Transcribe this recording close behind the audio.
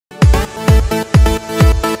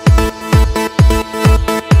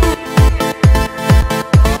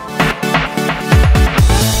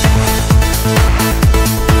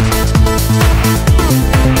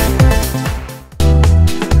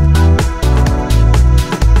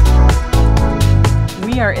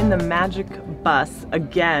are in the Magic Bus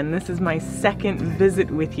again. This is my second visit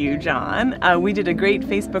with you, John. We did a great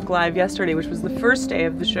Facebook Live yesterday, which was the first day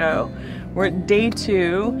of the show. We're at day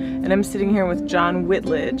 2, and I'm sitting here with John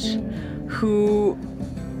Whitledge, who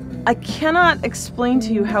I cannot explain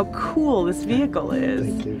to you how cool this vehicle is.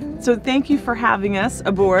 Thank you. So thank you for having us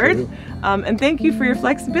aboard, and thank you for your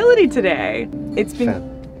flexibility today. It's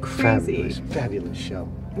been crazy. Fabulous show.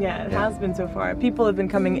 Yeah, it has been so far. People have been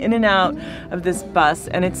coming in and out of this bus,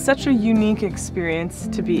 and it's such a unique experience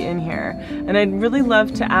to be in here. And I'd really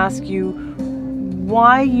love to ask you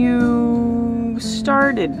why you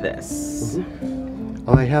started this.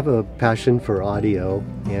 Well, I have a passion for audio,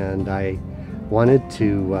 and I wanted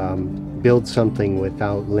to build something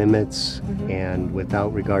without limits and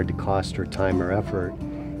without regard to cost or time or effort,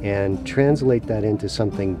 and translate that into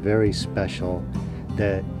something very special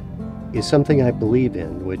that is something I believe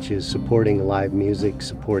in, which is supporting live music,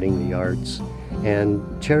 supporting the arts, and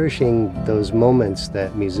cherishing those moments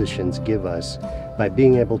that musicians give us by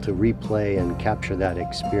being able to replay and capture that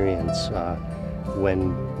experience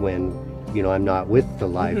when you know, I'm not with the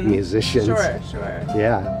live musicians. Sure.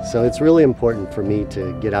 Yeah, so it's really important for me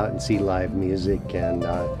to get out and see live music and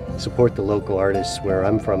support the local artists where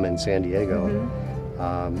I'm from in San Diego,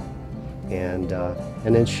 and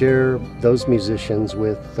then share those musicians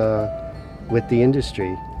with the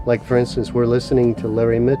industry. Like, for instance, we're listening to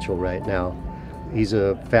Larry Mitchell right now. He's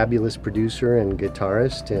a fabulous producer and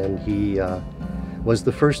guitarist, and he was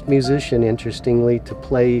the first musician, interestingly, to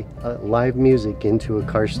play live music into a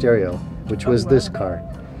car stereo, which was this car.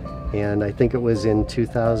 And I think it was in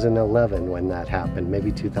 2011 when that happened,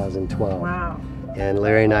 maybe 2012. Wow. And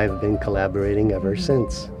Larry and I have been collaborating ever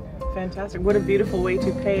since. Fantastic. What a beautiful way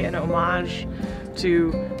to pay an homage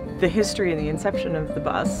to the history and the inception of the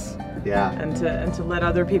bus. Yeah. And to let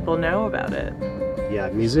other people know about it. Yeah,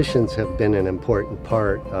 musicians have been an important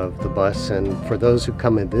part of the bus, and for those who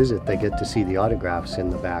come and visit, they get to see the autographs in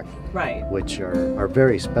the back, Right. which are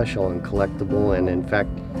very special and collectible. And in fact,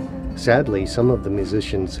 sadly, some of the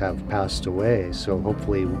musicians have passed away, so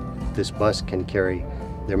hopefully this bus can carry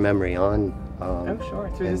their memory on. Oh, sure.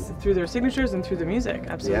 Through their signatures and through the music,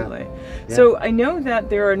 absolutely. Yeah. So I know that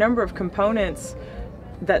there are a number of components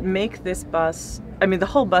that make this bus, I mean, the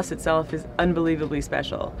whole bus itself is unbelievably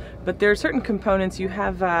special, but there are certain components. You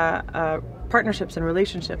have partnerships and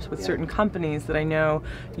relationships with certain companies that I know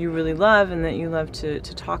you really love and that you love to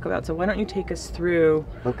talk about. So why don't you take us through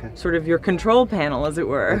sort of your control panel, as it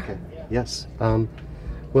were. Okay, yes.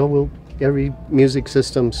 Well, every music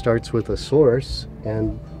system starts with a source,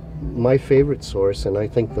 and my favorite source, and I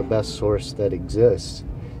think the best source that exists,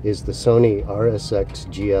 is the Sony RSX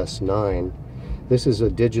GS9. This is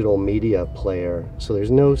a digital media player, so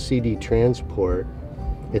there's no CD transport.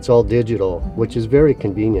 It's all digital, which is very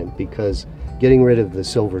convenient because getting rid of the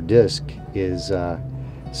silver disc is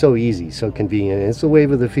so easy, so convenient. It's the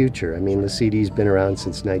wave of the future. I mean, the CD's been around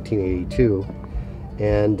since 1982,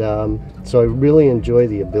 and so I really enjoy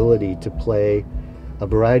the ability to play a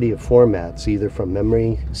variety of formats, either from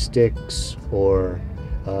memory sticks or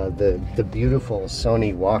the beautiful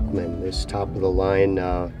Sony Walkman, this top-of-the-line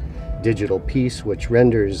digital piece which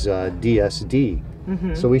renders DSD.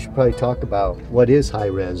 So we should probably talk about what is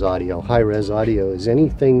high-res audio. High-res audio is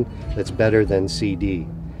anything that's better than CD.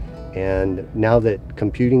 And now that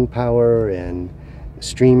computing power and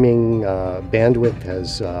streaming bandwidth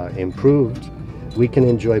has improved, we can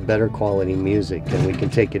enjoy better quality music, and we can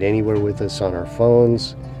take it anywhere with us on our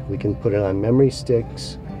phones. We can put it on memory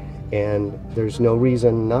sticks, and there's no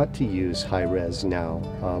reason not to use high-res now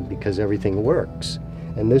because everything works.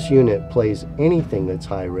 And this unit plays anything that's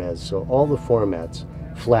high-res, so all the formats,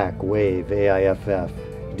 FLAC, WAVE, AIFF,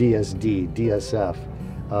 DSD, DSF.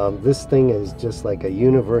 This thing is just like a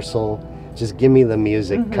universal, just give me the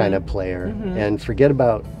music kind of player, and forget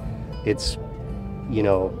about its, you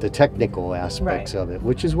know, the technical aspects of it,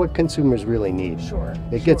 which is what consumers really need. Sure.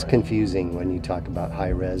 It gets confusing when you talk about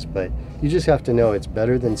high-res, but you just have to know it's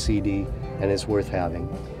better than CD, and it's worth having.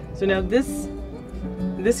 So now this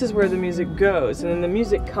is where the music goes, and then the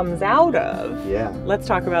music comes out of. Yeah. Let's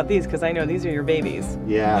talk about these, because I know these are your babies.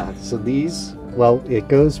 Yeah, so these, well, it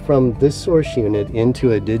goes from this source unit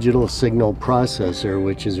into a digital signal processor,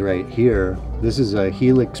 which is right here. This is a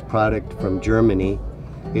Helix product from Germany.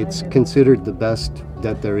 It's considered the best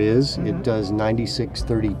that there is. It does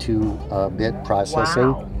 9632-bit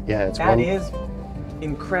processing. Wow. Yeah, it's That is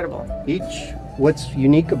incredible. What's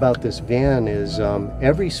unique about this van is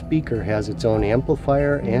every speaker has its own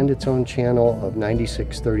amplifier and its own channel of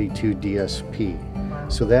 9632 DSP.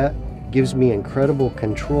 So that gives me incredible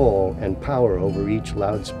control and power over each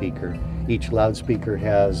loudspeaker. Each loudspeaker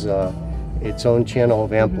has its own channel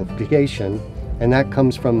of amplification, and that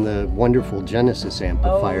comes from the wonderful Genesis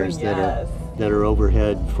amplifiers that are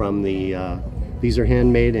overhead from the. These are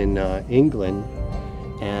handmade in England,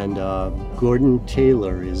 and Gordon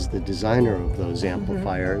Taylor is the designer of those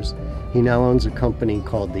amplifiers. He now owns a company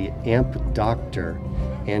called the Amp Doctor,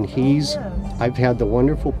 and I've had the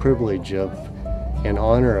wonderful privilege of and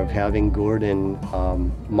honor of having Gordon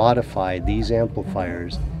modify these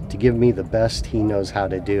amplifiers to give me the best he knows how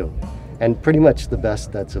to do, and pretty much the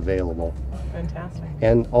best that's available. Fantastic.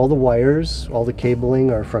 And all the wires, all the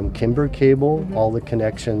cabling are from Kimber Cable. All the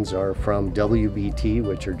connections are from WBT,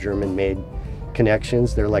 which are German-made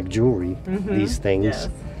connections. They're like jewelry, these things. Yes.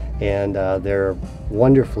 And they're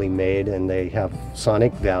wonderfully made, and they have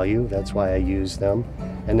sonic value. That's why I use them.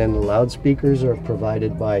 And then the loudspeakers are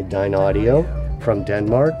provided by Dyne Audio from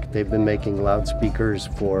Denmark. They've been making loudspeakers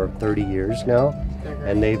for 30 years now,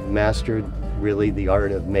 and they've mastered really the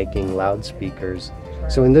art of making loudspeakers.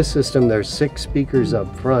 So in this system, there's 6 speakers up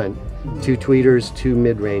front, 2 tweeters, 2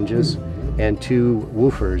 mid-ranges, and 2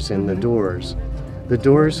 woofers in the doors. The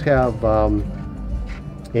doors have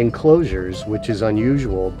enclosures, which is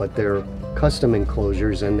unusual, but they're custom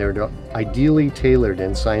enclosures, and they're ideally tailored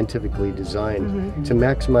and scientifically designed to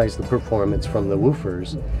maximize the performance from the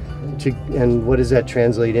woofers. And what does that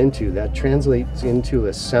translate into? That translates into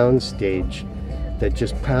a sound stage that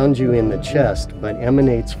just pounds you in the chest, but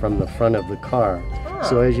emanates from the front of the car.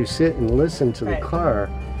 So as you sit and listen to the car,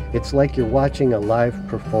 it's like you're watching a live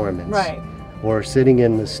performance, or sitting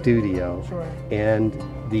in the studio. And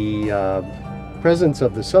the presence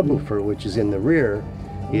of the subwoofer, which is in the rear,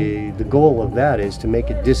 the goal of that is to make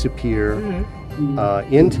it disappear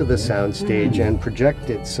into the sound stage and project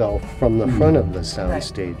itself from the front of the sound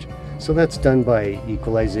stage. So that's done by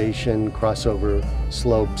equalization, crossover,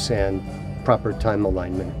 slopes, and proper time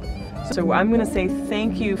alignment. So I'm going to say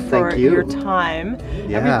thank you for your time.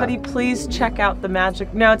 Everybody, please check out the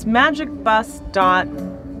Magic. Now it's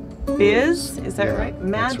magicbus.biz. Is that right?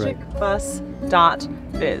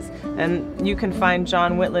 Magicbus.biz. And you can find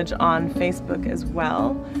John Whitledge on Facebook as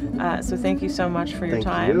well. So thank you so much for your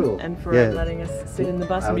time and for letting us sit in the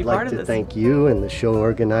bus and be part of this. I would like to thank you and the show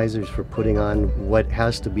organizers for putting on what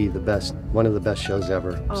has to be the best, one of the best shows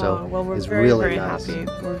ever. So well, we're very happy.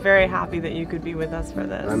 We're very happy that you could be with us for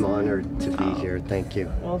this. I'm honored to be here. Thank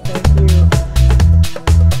you. Well, thank you.